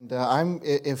And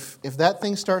if that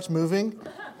thing starts moving,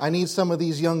 I need some of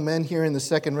these young men here in the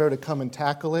second row to come and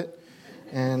tackle it.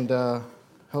 And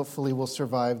hopefully we'll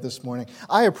survive this morning.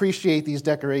 I appreciate these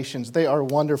decorations. They are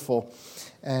wonderful.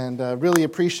 And really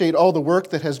appreciate all the work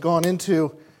that has gone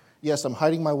into... Yes, I'm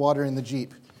hiding my water in the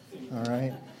Jeep. All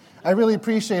right. I really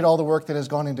appreciate all the work that has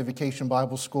gone into Vacation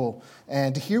Bible School.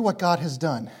 And to hear what God has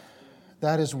done,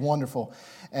 that is wonderful.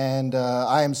 And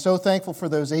I am so thankful for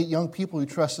those 8 young people who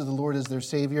trusted the Lord as their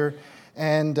Savior.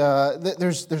 And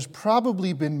there's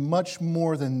probably been much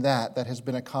more than that has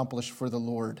been accomplished for the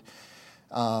Lord.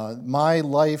 My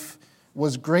life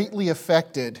was greatly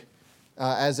affected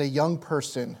as a young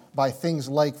person by things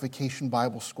like Vacation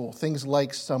Bible School, things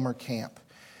like summer camp.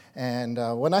 And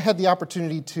when I had the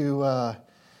opportunity to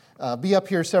be up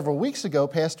here several weeks ago,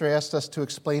 Pastor asked us to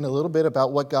explain a little bit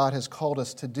about what God has called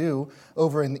us to do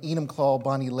over in the Enumclaw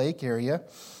Bonnie Lake area.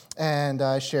 And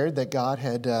I shared that God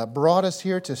had brought us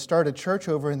here to start a church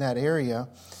over in that area.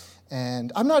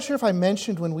 And I'm not sure if I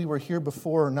mentioned when we were here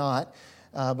before or not,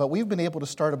 but we've been able to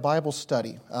start a Bible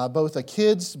study, both a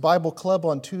kids' Bible club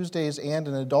on Tuesdays and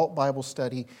an adult Bible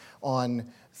study on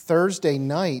Thursday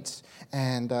nights.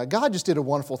 And God just did a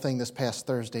wonderful thing this past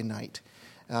Thursday night.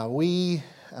 We're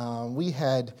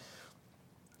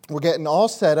getting all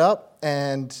set up,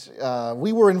 and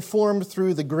we were informed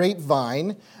through the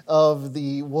grapevine of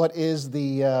the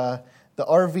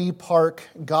RV park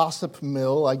gossip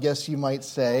mill, I guess you might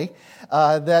say,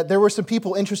 that there were some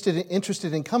people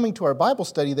interested in coming to our Bible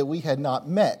study that we had not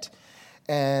met.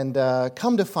 And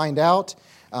come to find out,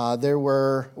 there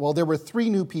were 3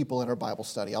 new people at our Bible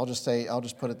study. I'll just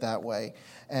put it that way.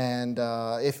 And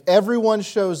if everyone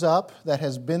shows up that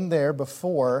has been there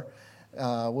before,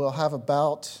 we'll have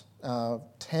about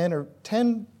 10 or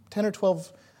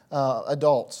 12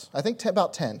 adults. I think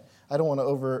about 10. I don't want to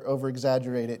over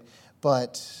exaggerate it,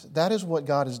 but that is what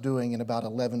God is doing in about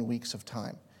 11 weeks of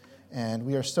time. And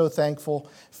we are so thankful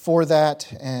for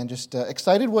that and just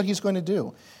excited what He's going to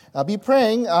do. Be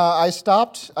praying. I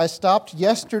stopped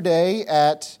yesterday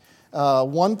at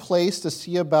one place to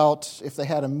see about if they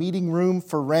had a meeting room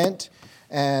for rent,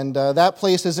 and that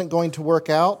place isn't going to work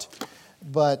out.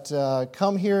 But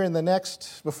come here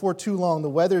before too long, the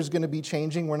weather is going to be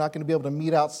changing. We're not going to be able to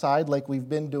meet outside like we've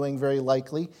been doing very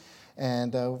likely.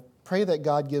 And pray that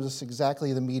God gives us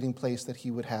exactly the meeting place that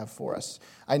He would have for us.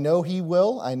 I know He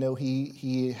will. I know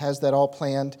He has that all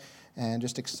planned, and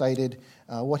just excited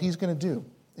what He's going to do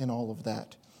in all of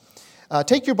that.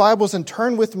 Take your Bibles and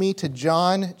turn with me to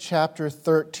John chapter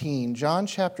 13. John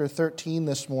chapter 13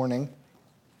 this morning.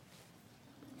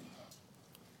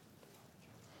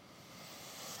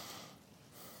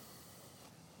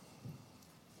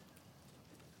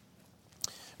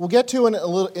 We'll get to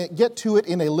it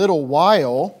in a little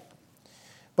while,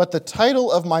 but the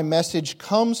title of my message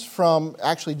comes from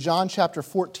actually John chapter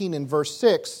 14 and verse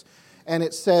 6, and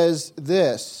it says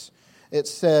this. It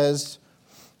says,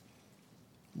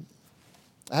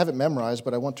 I have it memorized,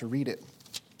 but I want to read it.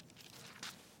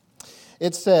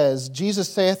 It says, Jesus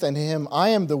saith unto him, I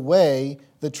am the way,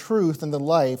 the truth, and the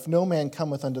life. No man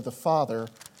cometh unto the Father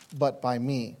but by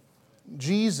me.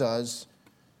 Jesus,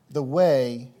 the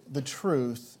way, the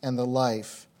truth, and the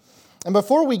life. And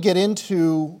before we get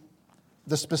into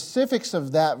the specifics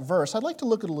of that verse, I'd like to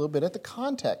look a little bit at the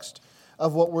context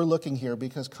of what we're looking here,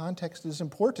 because context is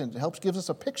important. It helps give us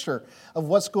a picture of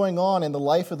what's going on in the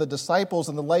life of the disciples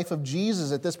and the life of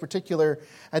Jesus at this particular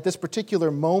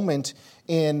moment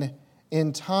in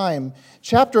time.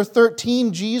 Chapter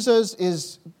 13, Jesus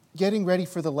is getting ready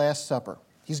for the Last Supper.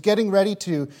 He's getting ready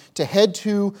to head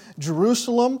to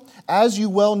Jerusalem. As you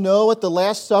well know, at the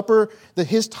Last Supper, that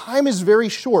His time is very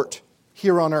short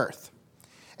here on earth.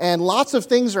 And lots of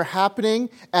things are happening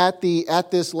at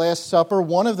this Last Supper.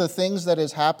 One of the things that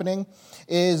is happening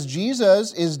is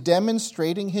Jesus is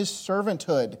demonstrating His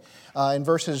servanthood. In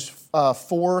verses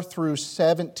 4 through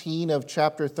 17 of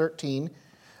chapter 13,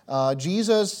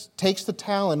 Jesus takes the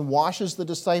towel and washes the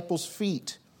disciples'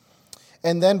 feet.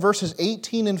 And then verses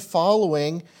 18 and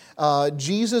following,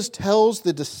 Jesus tells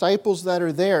the disciples that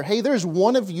are there, hey, there's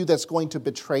one of you that's going to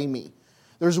betray me.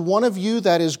 There's one of you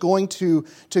that is going to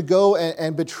go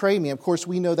and betray me. Of course,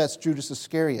 we know that's Judas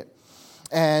Iscariot.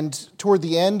 And toward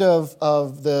the end of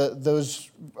those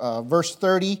verse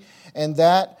 30, and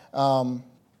that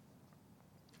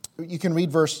you can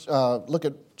read look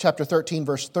at chapter 13,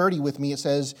 verse 30 with me. It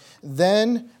says,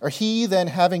 he then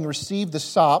having received the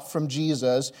sop from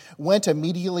Jesus, went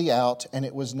immediately out, and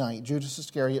it was night. Judas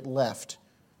Iscariot left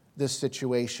this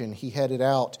situation. He headed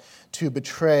out to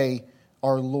betray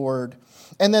our Lord.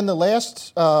 And then the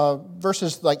last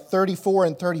verses like 34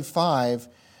 and 35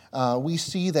 we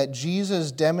see that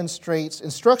Jesus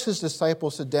instructs his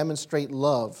disciples to demonstrate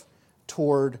love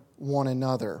toward one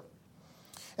another.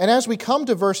 And as we come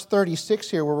to verse 36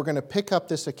 here, where we're going to pick up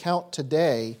this account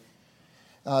today,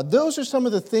 those are some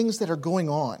of the things that are going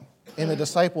on in the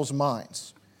disciples'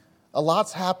 minds. A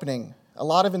lot's happening, a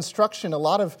lot of instruction, a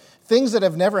lot of things that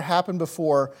have never happened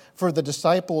before for the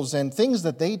disciples and things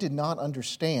that they did not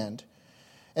understand.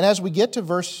 And as we get to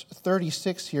verse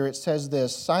 36 here, it says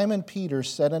this, Simon Peter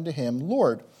said unto him,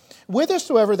 Lord,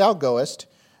 whithersoever thou goest,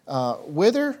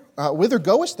 whither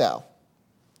goest thou?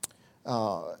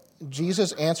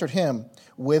 Jesus answered him,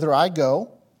 Whither I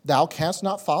go, thou canst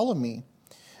not follow me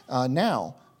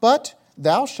now, but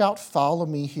thou shalt follow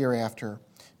me hereafter.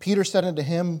 Peter said unto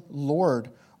him, Lord,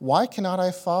 why cannot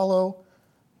I follow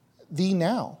thee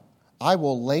now? I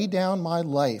will lay down my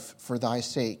life for thy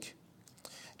sake.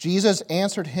 Jesus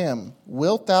answered him,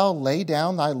 Wilt thou lay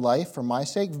down thy life for my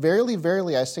sake? Verily,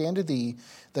 verily, I say unto thee,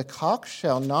 the cock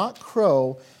shall not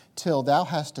crow till thou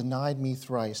hast denied me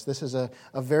thrice. This is a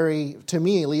very, to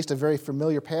me at least, a very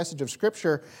familiar passage of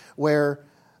Scripture where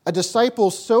a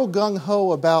disciple so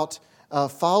gung-ho about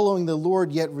following the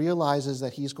Lord yet realizes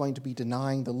that he's going to be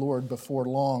denying the Lord before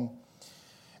long.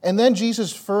 And then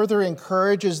Jesus further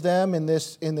encourages them in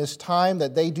this time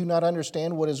that they do not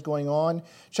understand what is going on.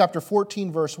 Chapter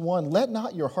 14, verse 1, Let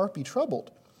not your heart be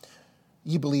troubled.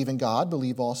 Ye believe in God,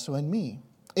 believe also in me.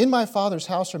 In my Father's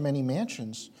house are many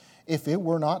mansions. If it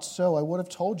were not so, I would have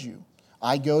told you.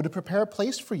 I go to prepare a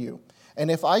place for you.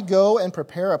 And if I go and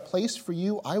prepare a place for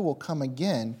you, I will come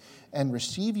again and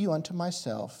receive you unto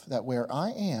myself, that where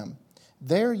I am,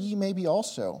 there ye may be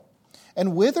also.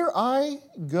 And whither I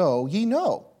go, ye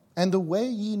know, and the way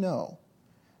ye know.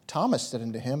 Thomas said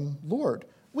unto him, Lord,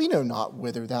 we know not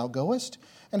whither thou goest,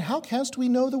 and how canst we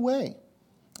know the way?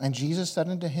 And Jesus said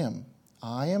unto him,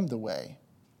 I am the way,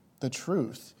 the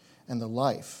truth, and the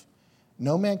life.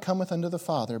 No man cometh unto the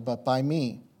Father but by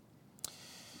me.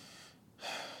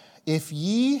 If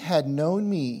ye had known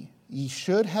me, ye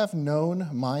should have known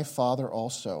my Father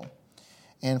also.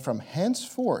 And from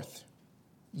henceforth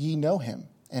ye know him,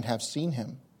 and have seen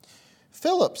him.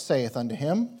 Philip saith unto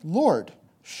him, Lord,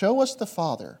 show us the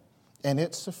Father, and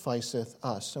it sufficeth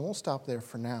us. And we'll stop there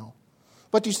for now.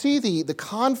 But you see the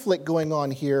conflict going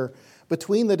on here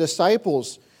between the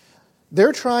disciples.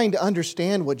 They're trying to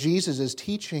understand what Jesus is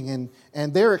teaching,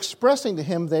 and they're expressing to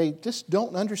him they just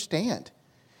don't understand.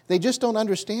 They just don't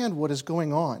understand what is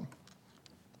going on.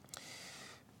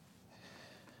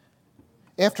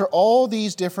 After all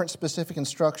these different specific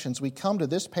instructions, we come to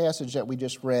this passage that we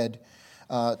just read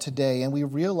today, and we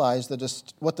realize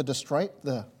that what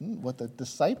the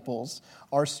disciples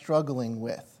are struggling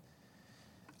with,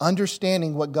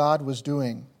 understanding what God was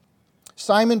doing.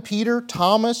 Simon Peter,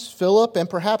 Thomas, Philip, and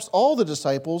perhaps all the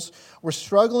disciples were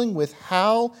struggling with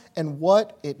how and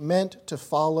what it meant to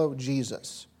follow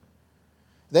Jesus.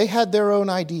 They had their own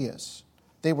ideas.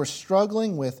 They were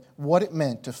struggling with what it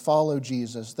meant to follow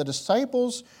Jesus. The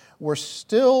disciples were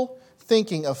still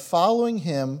thinking of following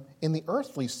him in the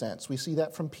earthly sense. We see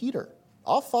that from Peter.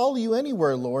 I'll follow you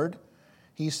anywhere, Lord,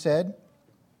 he said.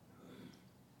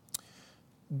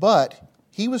 But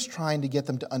he was trying to get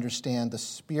them to understand the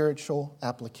spiritual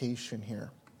application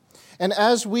here. And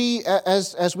as we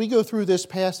go through this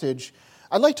passage,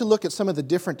 I'd like to look at some of the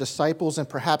different disciples and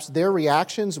perhaps their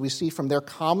reactions we see from their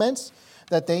comments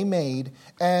that they made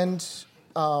and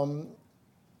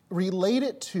relate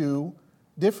it to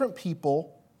different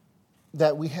people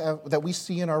that we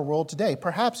see in our world today.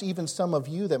 Perhaps even some of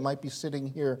you that might be sitting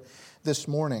here this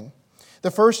morning.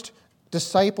 The first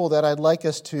disciple that I'd like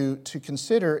us to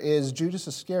consider is Judas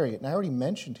Iscariot. And I already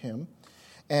mentioned him.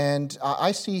 And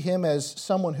I see him as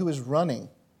someone who is running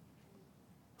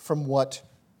from what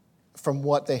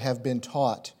they have been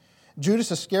taught.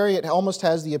 Judas Iscariot almost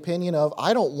has the opinion of,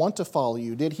 I don't want to follow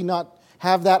you. Did he not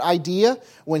have that idea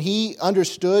when he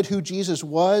understood who Jesus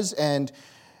was, and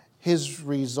his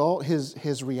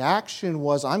reaction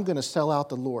was, I'm going to sell out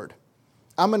the Lord.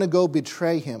 I'm going to go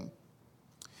betray him.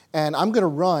 And I'm going to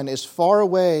run as far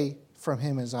away from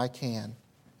him as I can.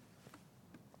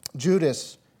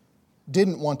 Judas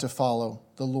didn't want to follow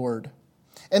the Lord.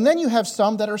 And then you have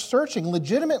some that are searching,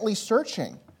 legitimately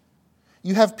searching.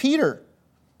 You have Peter.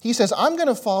 He says, I'm going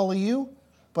to follow you,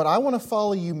 but I want to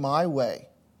follow you my way.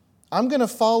 I'm going to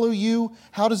follow you.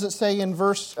 How does it say in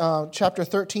chapter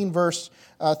 13, verse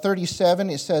 37?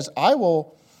 It says,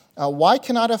 why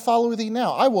cannot I follow thee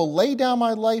now? I will lay down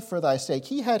my life for thy sake.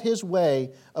 He had his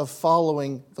way of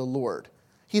following the Lord.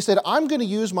 He said, I'm going to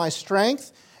use my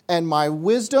strength and my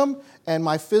wisdom and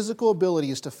my physical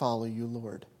abilities to follow you,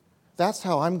 Lord. That's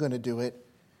how I'm going to do it.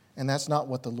 And that's not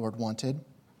what the Lord wanted.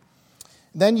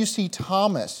 Then you see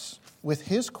Thomas with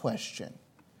his question.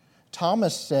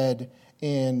 Thomas said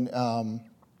in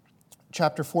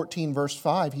chapter 14, verse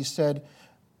 5, he said,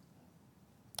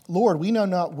 Lord, we know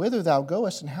not whither thou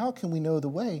goest, and how can we know the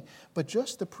way? But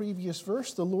just the previous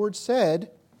verse, the Lord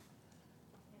said,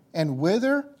 and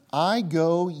whither I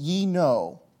go ye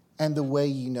know, and the way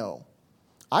ye know.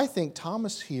 I think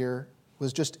Thomas here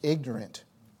was just ignorant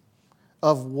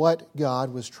of what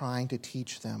God was trying to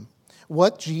teach them.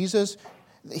 What Jesus,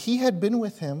 he had been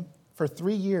with him for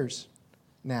 3 years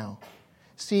now,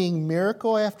 seeing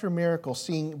miracle after miracle,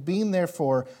 being there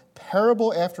for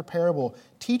parable after parable,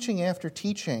 teaching after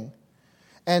teaching.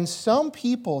 And some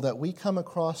people that we come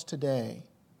across today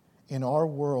in our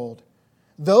world,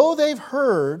 though they've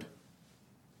heard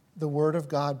the Word of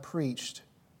God preached,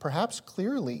 perhaps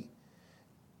clearly,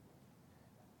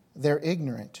 they're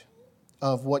ignorant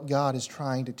of what God is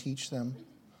trying to teach them.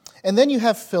 And then you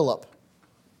have Philip.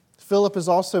 Philip is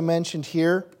also mentioned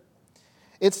here.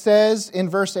 It says in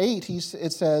verse 8,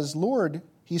 it says, Lord,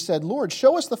 he said, Lord,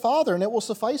 show us the Father, and it will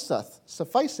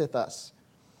sufficeth us.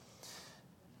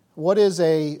 What is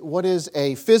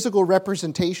a physical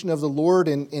representation of the Lord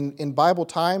in Bible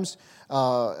times?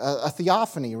 A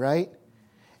theophany, right?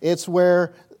 It's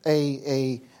where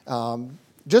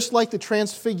just like the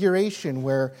Transfiguration,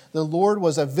 where the Lord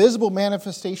was a visible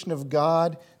manifestation of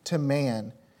God to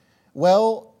man.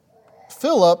 Well,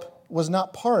 Philip was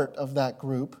not part of that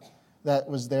group that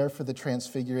was there for the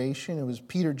Transfiguration. It was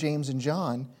Peter, James, and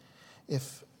John.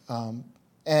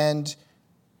 And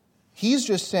he's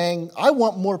just saying, I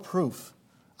want more proof.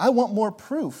 I want more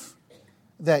proof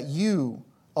that you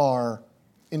are,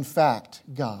 in fact,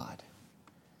 God.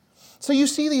 So you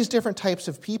see these different types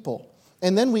of people.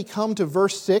 And then we come to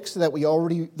verse 6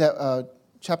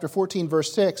 chapter 14,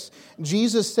 verse 6.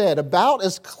 Jesus said, about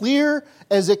as clear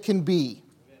as it can be.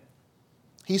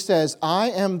 He says, I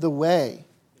am the way,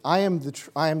 I am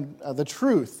the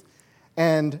truth,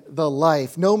 and the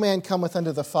life. No man cometh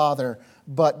unto the Father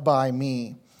but by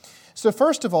me. So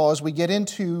first of all, as we get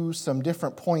into some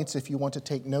different points, if you want to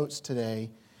take notes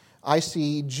today, I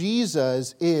see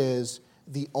Jesus is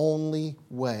the only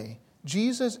way.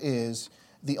 Jesus is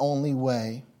the only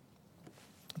way.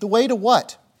 The way to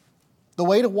what? The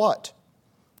way to what?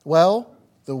 Well,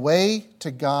 the way to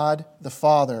God the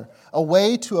Father, a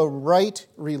way to a right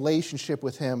relationship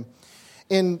with Him.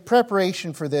 In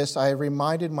preparation for this, I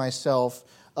reminded myself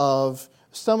of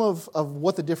some of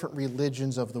what the different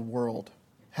religions of the world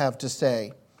have to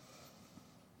say.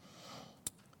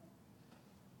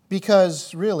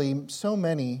 Because really, so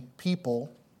many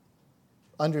people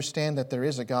understand that there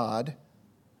is a God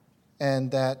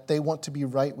and that they want to be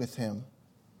right with Him.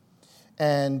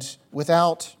 And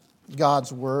without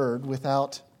God's Word,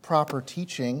 without proper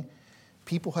teaching,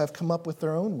 people have come up with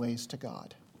their own ways to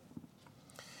God.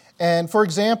 And for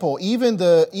example, even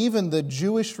the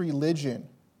Jewish religion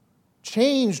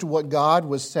changed what God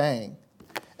was saying.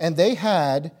 And they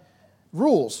had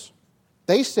rules.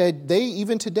 They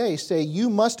even today say, you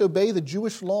must obey the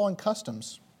Jewish law and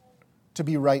customs to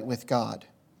be right with God.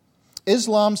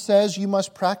 Islam says you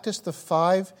must practice the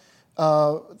five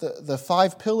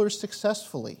pillars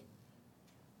successfully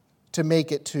to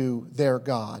make it to their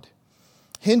God.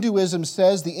 Hinduism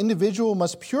says the individual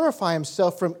must purify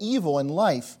himself from evil in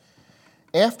life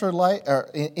after life,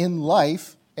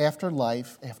 after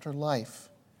life after life.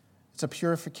 It's a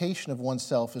purification of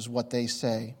oneself, is what they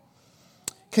say.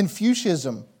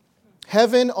 Confucianism,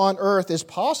 heaven on earth is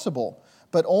possible,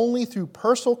 but only through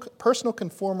personal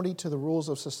conformity to the rules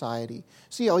of society.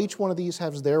 See how each one of these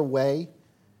has their way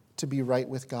to be right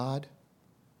with God?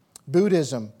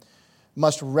 Buddhism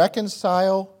must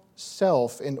reconcile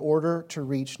self in order to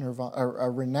reach nirvana,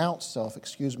 or renounce self,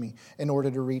 in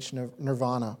order to reach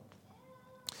nirvana.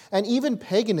 And even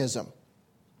paganism,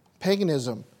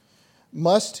 you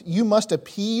must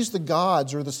appease the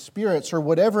gods or the spirits or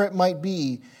whatever it might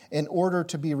be in order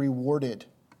to be rewarded.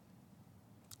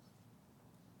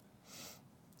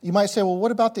 You might say, well,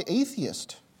 what about the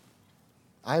atheist?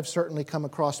 I have certainly come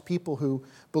across people who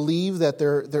believe that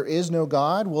there is no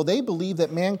God. Well, they believe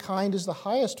that mankind is the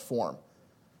highest form,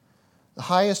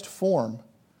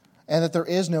 and that there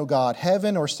is no God.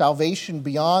 Heaven or salvation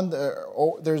beyond,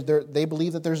 they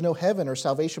believe that there's no heaven or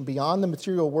salvation beyond the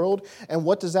material world. And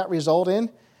what does that result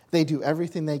in? They do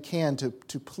everything they can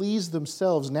to please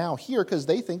themselves now here because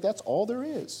they think that's all there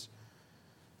is.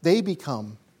 They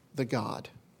become the God.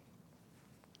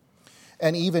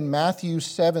 And even Matthew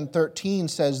 7:13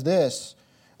 says this,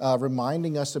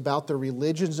 reminding us about the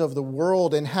religions of the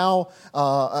world and how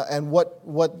and what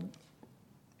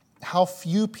how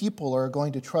few people are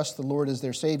going to trust the Lord as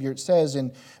their Savior. It says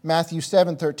in Matthew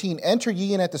 7:13, "Enter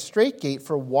ye in at the strait gate,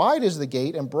 for wide is the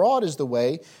gate, and broad is the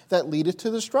way that leadeth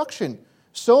to destruction.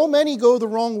 So many go the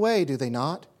wrong way, do they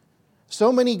not?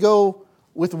 So many go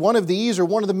with one of these or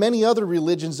one of the many other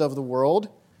religions of the world."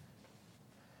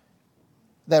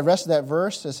 That rest of that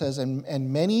verse, it says,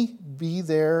 and many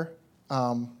there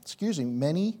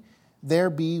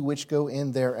be which go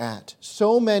in thereat.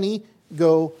 So many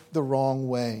go the wrong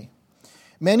way.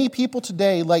 Many people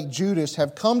today, like Judas,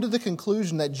 have come to the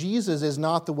conclusion that Jesus is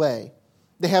not the way.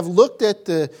 They have looked at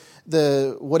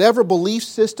the whatever belief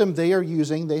system they are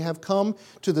using. They have come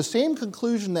to the same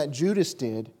conclusion that Judas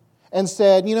did and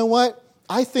said, you know what?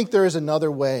 I think there is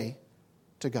another way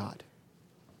to God.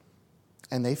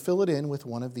 And they fill it in with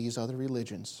one of these other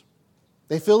religions.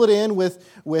 They fill it in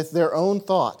with their own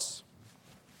thoughts.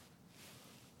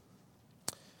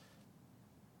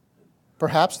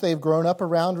 Perhaps they've grown up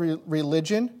around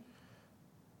religion.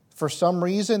 For some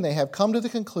reason, they have come to the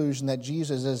conclusion that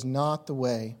Jesus is not the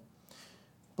way.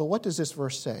 But what does this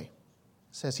verse say? It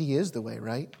says He is the way,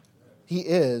 right? He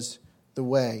is the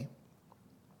way.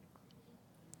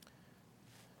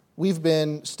 We've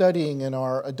been studying in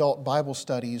our adult Bible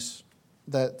studies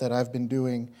that I've been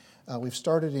doing. We've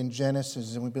started in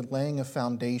Genesis, and we've been laying a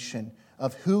foundation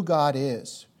of who God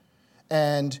is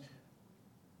and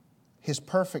His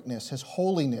perfectness, His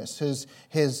holiness,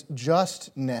 His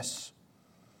justness.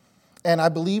 And I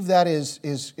believe that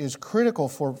is critical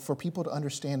for people to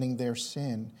understanding their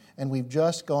sin. And we've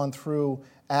just gone through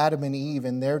Adam and Eve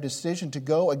and their decision to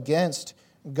go against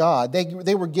God.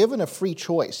 They were given a free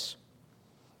choice.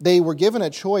 They were given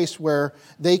a choice where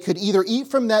they could either eat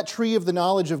from that tree of the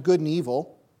knowledge of good and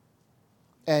evil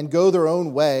and go their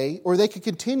own way, or they could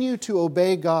continue to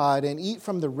obey God and eat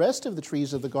from the rest of the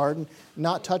trees of the garden,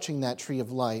 not touching that tree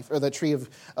of life, or the tree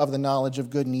of the knowledge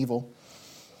of good and evil.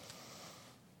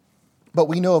 But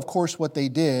we know, of course, what they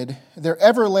did. Their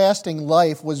everlasting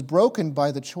life was broken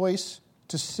by the choice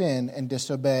to sin and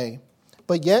disobey.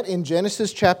 But yet in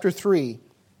Genesis chapter 3,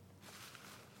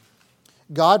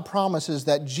 God promises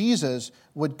that Jesus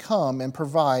would come and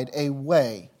provide a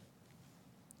way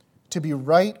to be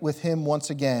right with Him once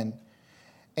again,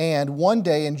 and one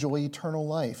day enjoy eternal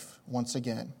life once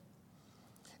again.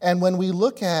 And when we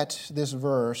look at this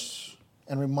verse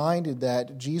and reminded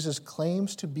that Jesus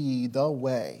claims to be the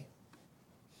way,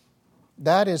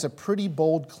 that is a pretty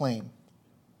bold claim.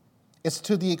 It's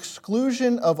to the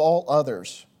exclusion of all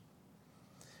others.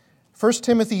 1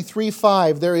 Timothy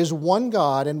 3:5, there is one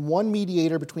God and one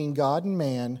mediator between God and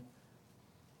men,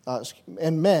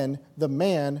 the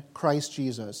man, Christ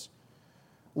Jesus.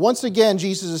 Once again,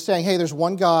 Jesus is saying, hey, there's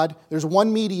one God, there's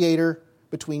one mediator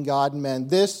between God and men.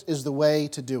 This is the way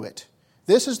to do it.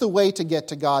 This is the way to get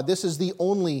to God. This is the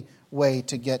only way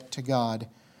to get to God.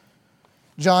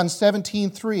 John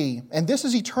 17:3, and this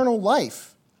is eternal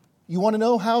life. You want to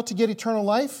know how to get eternal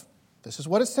life? This is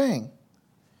what it's saying.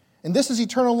 And this is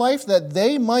eternal life, that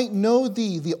they might know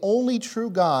Thee, the only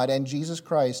true God, and Jesus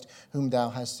Christ, whom Thou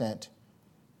hast sent.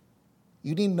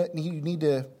 You need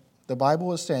to, the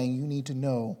Bible is saying you need to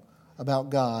know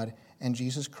about God and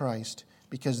Jesus Christ,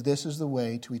 because this is the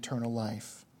way to eternal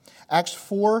life. Acts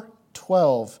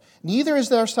 4:12, neither is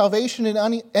there salvation in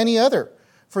any other,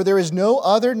 for there is no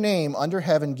other name under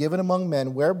heaven given among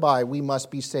men whereby we must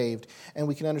be saved. And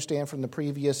we can understand from the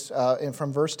previous, and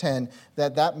from verse 10,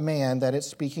 that man that it's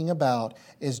speaking about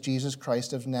is Jesus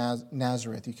Christ of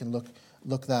Nazareth. You can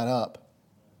look that up.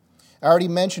 I already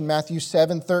mentioned Matthew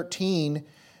 7:13,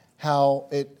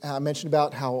 I mentioned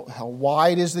about how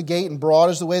wide is the gate and broad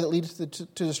is the way that leads to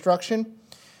destruction.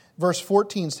 Verse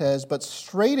 14 says, but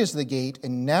strait is the gate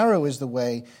and narrow is the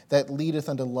way that leadeth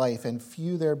unto life, and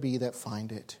few there be that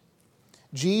find it.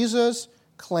 Jesus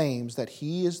claims that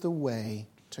He is the way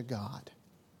to God.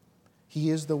 He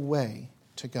is the way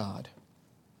to God.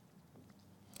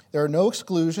 There are no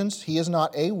exclusions. He is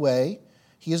not a way.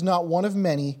 He is not one of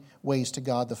many ways to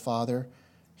God the Father.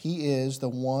 He is the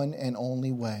one and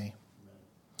only way.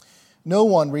 No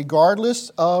one, regardless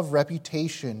of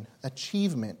reputation,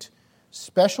 achievement,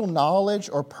 special knowledge,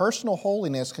 or personal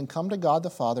holiness, can come to God the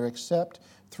Father except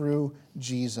through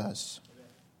Jesus.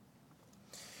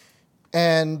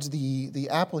 And the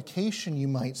application, you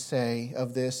might say,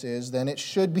 of this is then it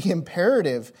should be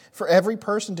imperative for every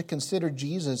person to consider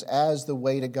Jesus as the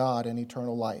way to God and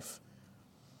eternal life.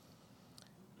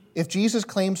 If Jesus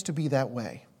claims to be that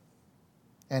way,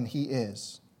 and He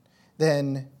is,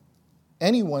 then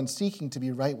anyone seeking to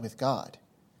be right with God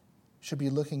should be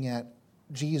looking at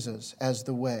Jesus as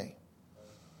the way.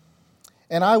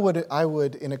 And I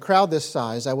would, in a crowd this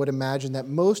size, I would imagine that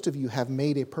most of you have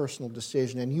made a personal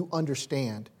decision, and you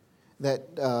understand that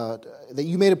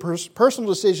you made a personal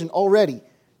decision already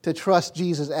to trust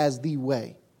Jesus as the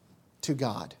way to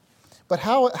God. But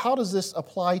how does this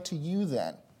apply to you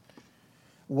then?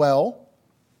 Well,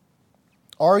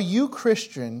 are you,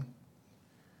 Christian,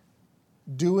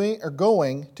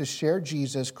 going to share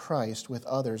Jesus Christ with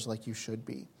others like you should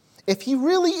be? If He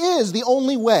really is the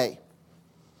only way,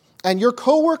 and your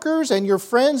coworkers and your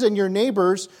friends and your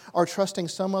neighbors are trusting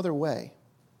some other way,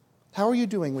 how are you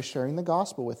doing with sharing the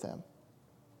gospel with them?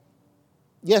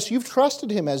 Yes, you've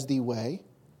trusted Him as the way,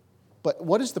 but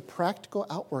what is the practical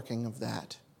outworking of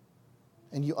that?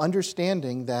 And you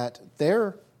understanding that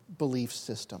their belief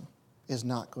system is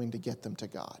not going to get them to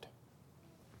God.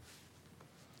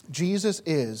 Jesus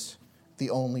is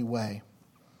the only way.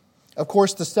 Of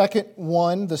course, the second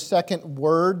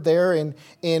word there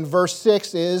in verse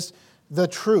 6 is the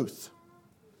truth.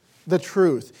 The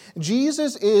truth.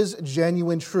 Jesus is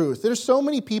genuine truth. There's so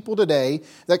many people today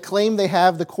that claim they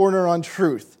have the corner on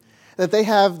truth, that they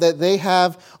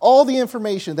have all the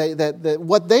information, that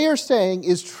what they are saying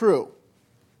is true.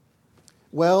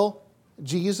 Well,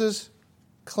 Jesus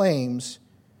claims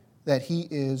that He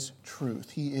is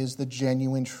truth. He is the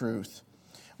genuine truth.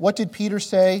 What did Peter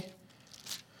say?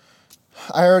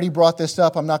 I already brought this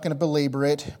up. I'm not going to belabor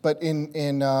it. But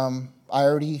I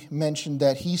already mentioned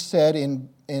that he said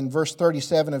in verse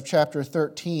 37 of chapter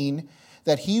 13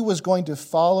 that he was going to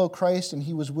follow Christ and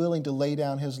he was willing to lay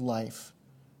down his life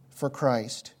for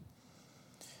Christ.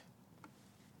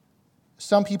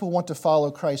 Some people want to follow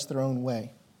Christ their own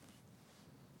way.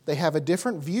 They have a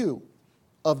different view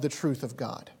of the truth of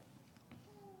God.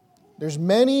 There's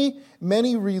many,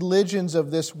 many religions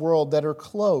of this world that are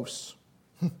close.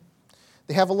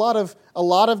 They have a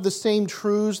lot of the same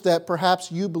truths that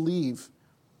perhaps you believe.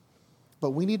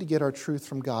 But we need to get our truth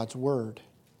from God's Word.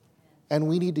 And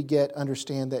we need to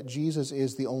understand that Jesus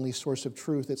is the only source of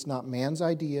truth. It's not man's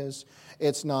ideas.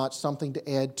 It's not something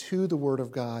to add to the Word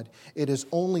of God. It is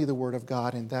only the Word of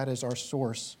God, and that is our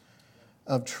source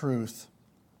of truth.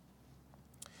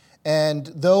 And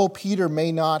though Peter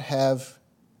may not have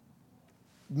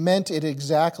meant it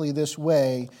exactly this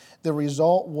way, the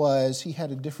result was he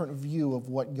had a different view of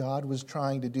what God was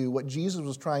trying to do, what Jesus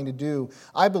was trying to do.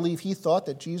 I believe he thought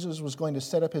that Jesus was going to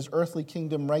set up his earthly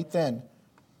kingdom right then.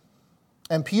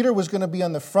 And Peter was going to be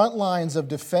on the front lines of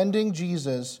defending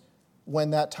Jesus when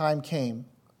that time came.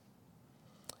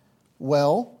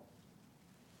 Well,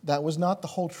 that was not the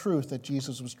whole truth that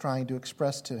Jesus was trying to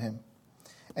express to him.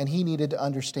 And he needed to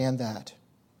understand that.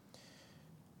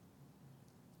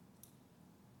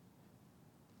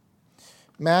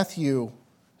 Matthew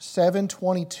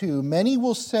 7:22, many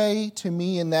will say to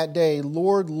me in that day,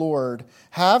 Lord, Lord,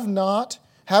 have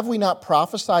we not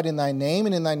prophesied in thy name,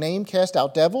 and in thy name cast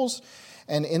out devils,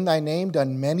 and in thy name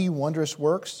done many wondrous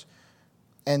works?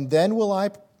 And then will I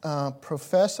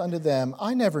profess unto them,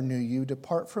 I never knew you,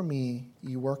 depart from me,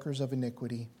 ye workers of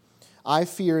iniquity. I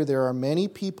fear there are many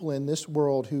people in this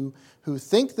world who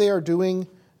think they are doing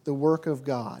the work of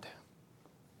God.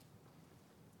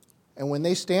 And when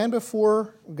they stand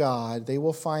before God, they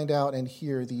will find out and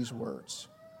hear these words.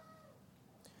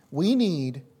 We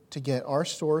need to get our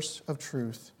source of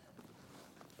truth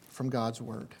from God's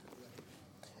Word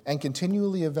and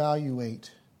continually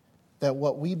evaluate that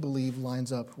what we believe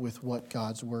lines up with what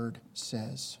God's Word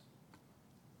says.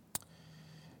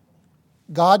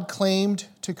 God claimed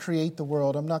to create the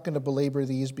world. I'm not going to belabor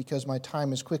these because my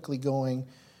time is quickly going.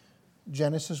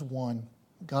 Genesis 1,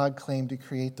 God claimed to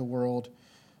create the world.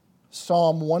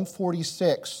 Psalm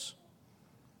 146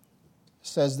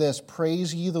 says this,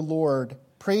 Praise ye the Lord,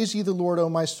 O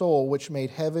my soul, which made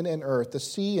heaven and earth, the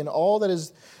sea and all that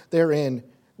is therein,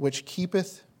 which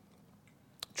keepeth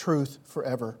truth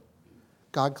forever.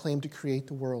 God claimed to create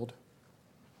the world.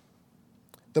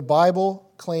 The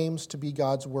Bible claims to be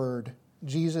God's Word.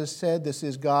 Jesus said this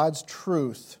is God's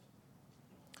truth.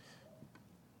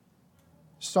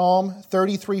 Psalm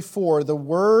 33:4, the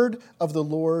word of the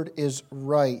Lord is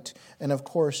right. And of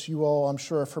course, you all, I'm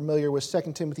sure, are familiar with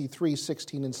 2 Timothy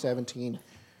 3:16 and 17.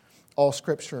 All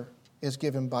Scripture is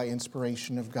given by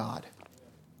inspiration of God.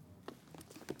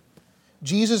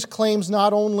 Jesus claims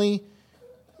not only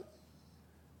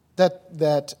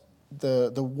that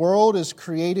the world is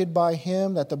created by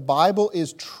Him, that the Bible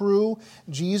is true.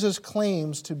 Jesus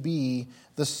claims to be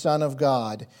the Son of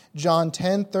God. John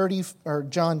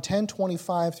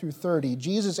 10:25 through 30.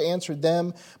 Jesus answered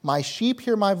them, My sheep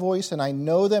hear my voice, and I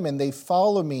know them, and they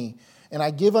follow me, and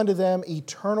I give unto them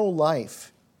eternal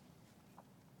life.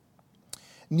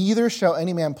 neither shall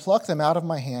any man pluck them out of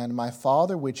my hand. My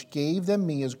Father which gave them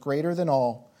me is greater than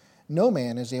all. No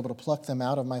man is able to pluck them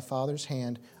out of my Father's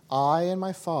hand. I and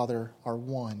my Father are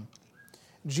one."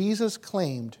 Jesus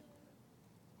claimed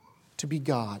to be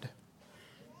God.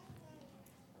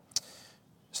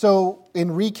 So, in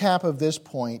recap of this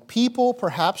point, people,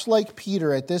 perhaps like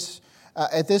Peter at this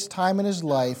time in his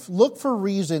life, look for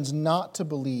reasons not to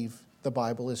believe the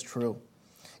Bible is true.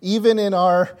 Even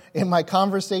in my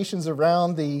conversations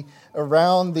around the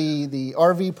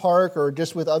RV park or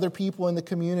just with other people in the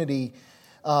community,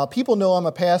 people know I'm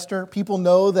a pastor. People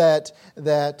know that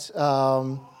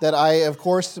I, of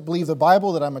course, believe the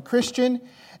Bible, that I'm a Christian.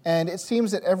 And it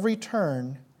seems at every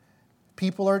turn,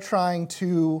 people are trying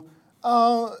to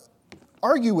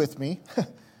argue with me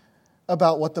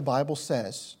about what the Bible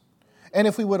says. And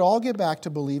if we would all get back to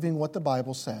believing what the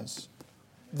Bible says,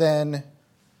 then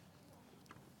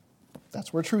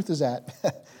that's where truth is at.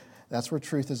 That's where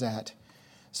truth is at.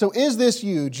 So is this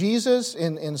you? Jesus,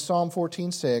 in Psalm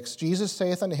 14:6, Jesus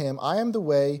saith unto him, I am the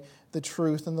way, the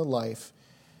truth, and the life.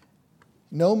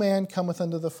 No man cometh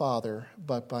unto the Father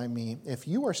but by me. If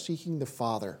you are seeking the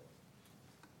Father,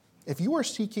 if you are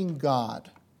seeking God,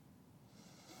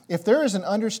 if there is an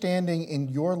understanding in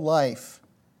your life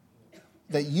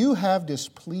that you have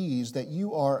displeased, that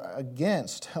you are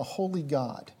against a holy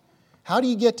God, how do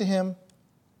you get to Him?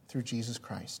 Through Jesus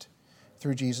Christ.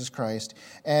 Through Jesus Christ.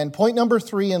 And point number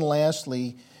 3, and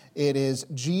lastly, it is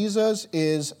Jesus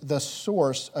is the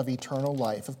source of eternal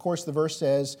life. Of course, the verse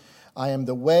says, I am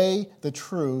the way, the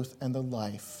truth, and the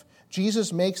life.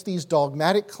 Jesus makes these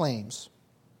dogmatic claims.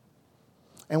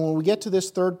 And when we get to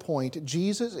this third point,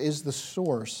 Jesus is the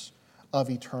source of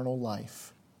eternal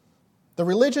life. The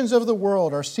religions of the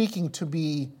world are seeking to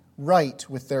be right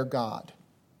with their God.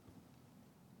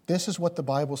 This is what the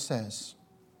Bible says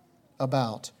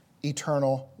about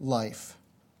eternal life.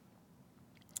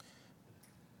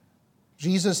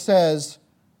 Jesus says,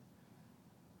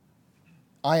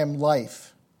 I am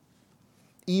life,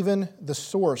 even the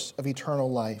source of eternal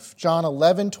life. John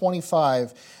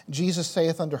 11:25, Jesus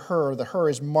saith unto her, the her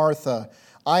is Martha,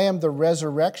 I am the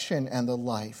resurrection and the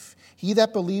life. He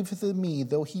that believeth in me,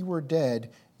 though he were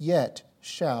dead, yet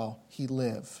shall he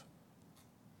live.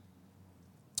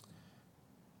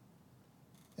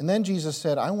 And then Jesus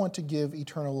said, I want to give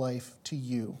eternal life to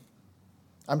you.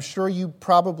 I'm sure you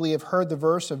probably have heard the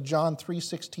verse of John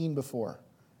 3:16 before.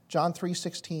 John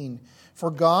 3:16,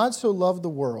 for God so loved the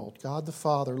world, God the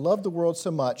Father loved the world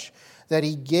so much that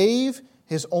He gave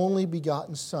His only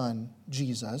begotten Son,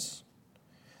 Jesus,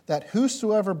 that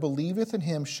whosoever believeth in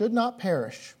Him should not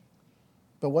perish.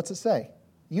 But what's it say?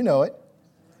 You know it.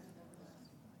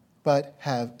 But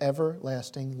have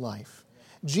everlasting life.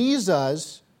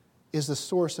 Jesus is the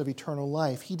source of eternal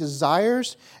life.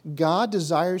 God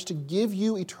desires to give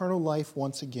you eternal life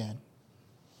once again.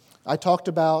 I talked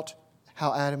about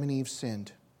how Adam and Eve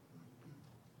sinned.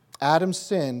 Adam's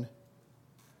sin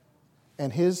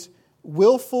and his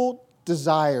willful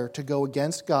desire to go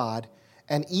against God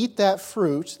and eat that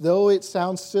fruit, though it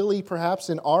sounds silly perhaps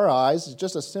in our eyes, it's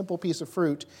just a simple piece of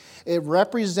fruit, it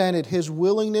represented his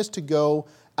willingness to go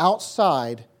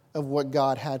outside of what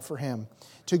God had for him,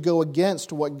 to go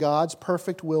against what God's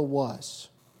perfect will was.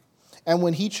 And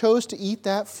when he chose to eat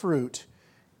that fruit,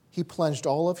 he plunged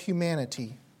all of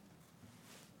humanity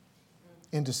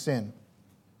into sin.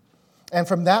 And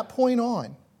from that point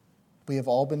on, we have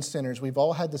all been sinners. We've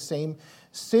all had the same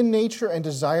sin nature and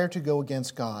desire to go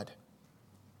against God.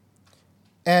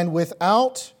 And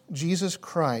without Jesus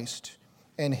Christ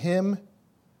and Him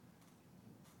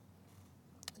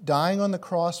dying on the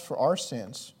cross for our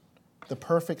sins, the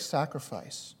perfect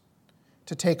sacrifice,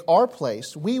 to take our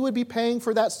place, we would be paying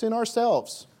for that sin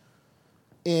ourselves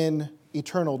in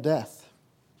eternal death.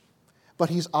 But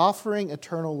He's offering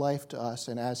eternal life to us,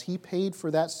 and as He paid for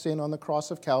that sin on the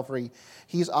cross of Calvary,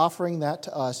 He's offering that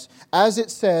to us, as it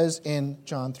says in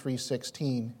John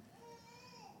 3:16,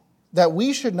 that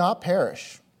we should not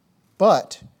perish,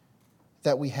 but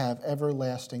that we have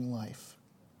everlasting life.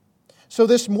 So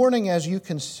this morning, as you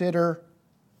consider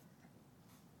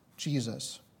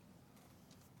Jesus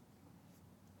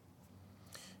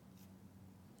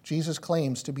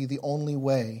claims to be the only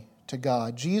way to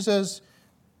God. Jesus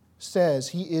says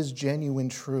He is genuine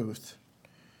truth.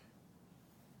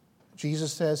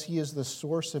 Jesus says He is the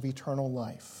source of eternal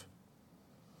life.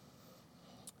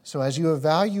 So as you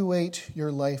evaluate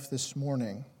your life this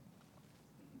morning,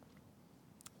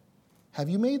 have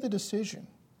you made the decision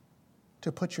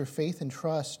to put your faith and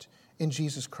trust in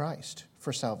Jesus Christ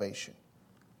for salvation?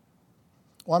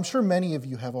 Well, I'm sure many of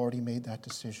you have already made that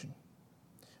decision.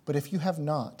 But if you have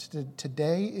not,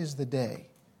 today is the day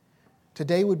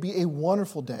today would be a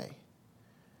wonderful day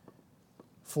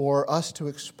for us to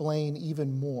explain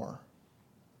even more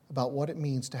about what it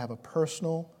means to have a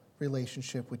personal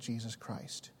relationship with Jesus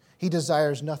Christ. He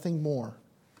desires nothing more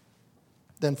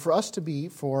than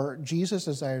for Jesus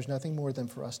desires nothing more than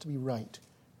for us to be right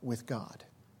with God.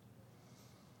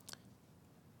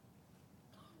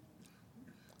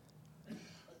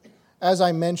 As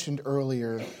I mentioned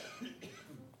earlier,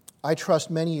 I trust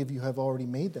many of you have already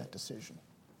made that decision.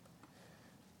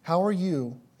 How are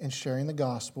you in sharing the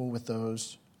gospel with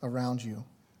those around you?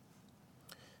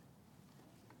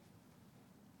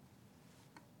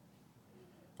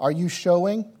 Are you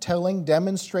showing, telling,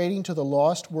 demonstrating to the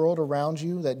lost world around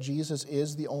you that Jesus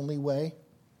is the only way?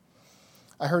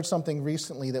 I heard something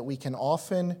recently that we can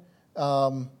often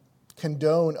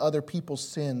condone other people's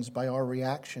sins by our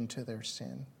reaction to their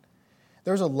sin.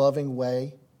 There's a loving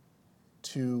way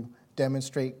to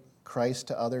demonstrate Christ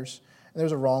to others, and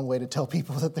there's a wrong way to tell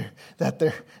people that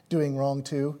they're doing wrong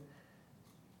too.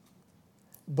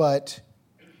 But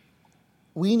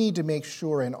we need to make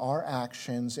sure in our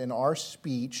actions, in our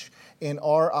speech, in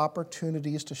our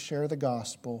opportunities to share the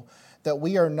gospel, that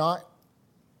we are not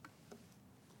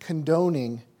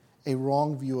condoning a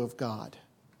wrong view of God,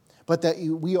 but that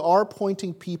we are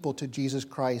pointing people to Jesus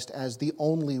Christ as the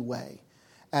only way,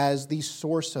 as the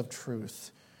source of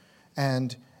truth,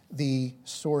 and the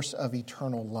source of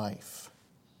eternal life.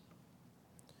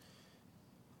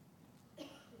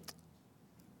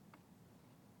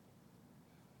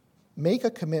 Make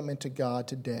a commitment to God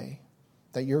today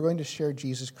that you're going to share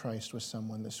Jesus Christ with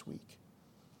someone this week.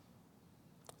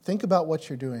 Think about what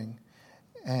you're doing,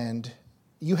 and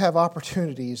you have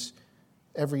opportunities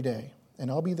every day.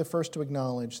 And I'll be the first to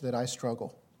acknowledge that I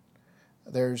struggle.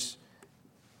 There's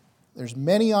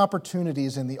many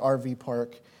opportunities in the RV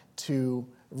park to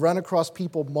run across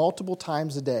people multiple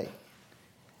times a day.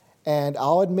 And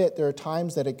I'll admit there are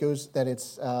times that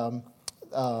it's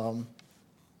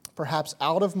perhaps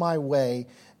out of my way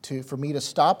for me to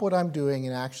stop what I'm doing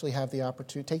and actually have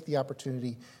take the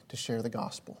opportunity to share the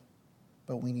gospel.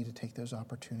 But we need to take those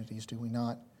opportunities, do we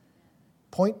not?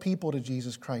 Point people to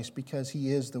Jesus Christ because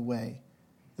He is the way,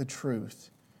 the truth,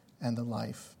 and the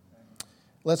life.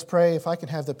 Let's pray. If I can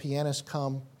have the pianist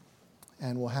come,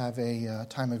 and we'll have a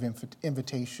time of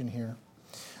invitation here.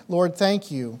 Lord, thank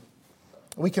you.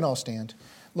 We can all stand.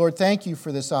 Lord, thank you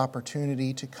for this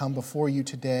opportunity to come before you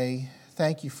today.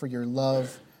 Thank you for your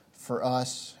love for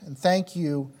us. And thank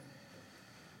you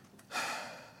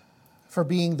for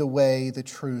being the way, the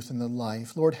truth, and the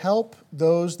life. Lord, help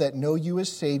those that know you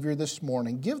as Savior this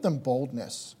morning. Give them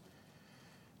boldness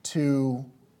to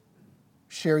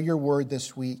share your word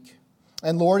this week.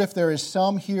 And Lord, if there is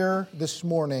some here this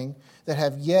morning that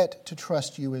have yet to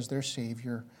trust you as their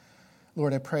Savior,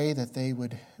 Lord, I pray that they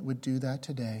would do that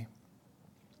today.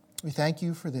 We thank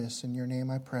you for this. In your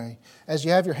name I pray. As you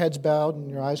have your heads bowed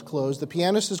and your eyes closed, the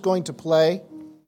pianist is going to play.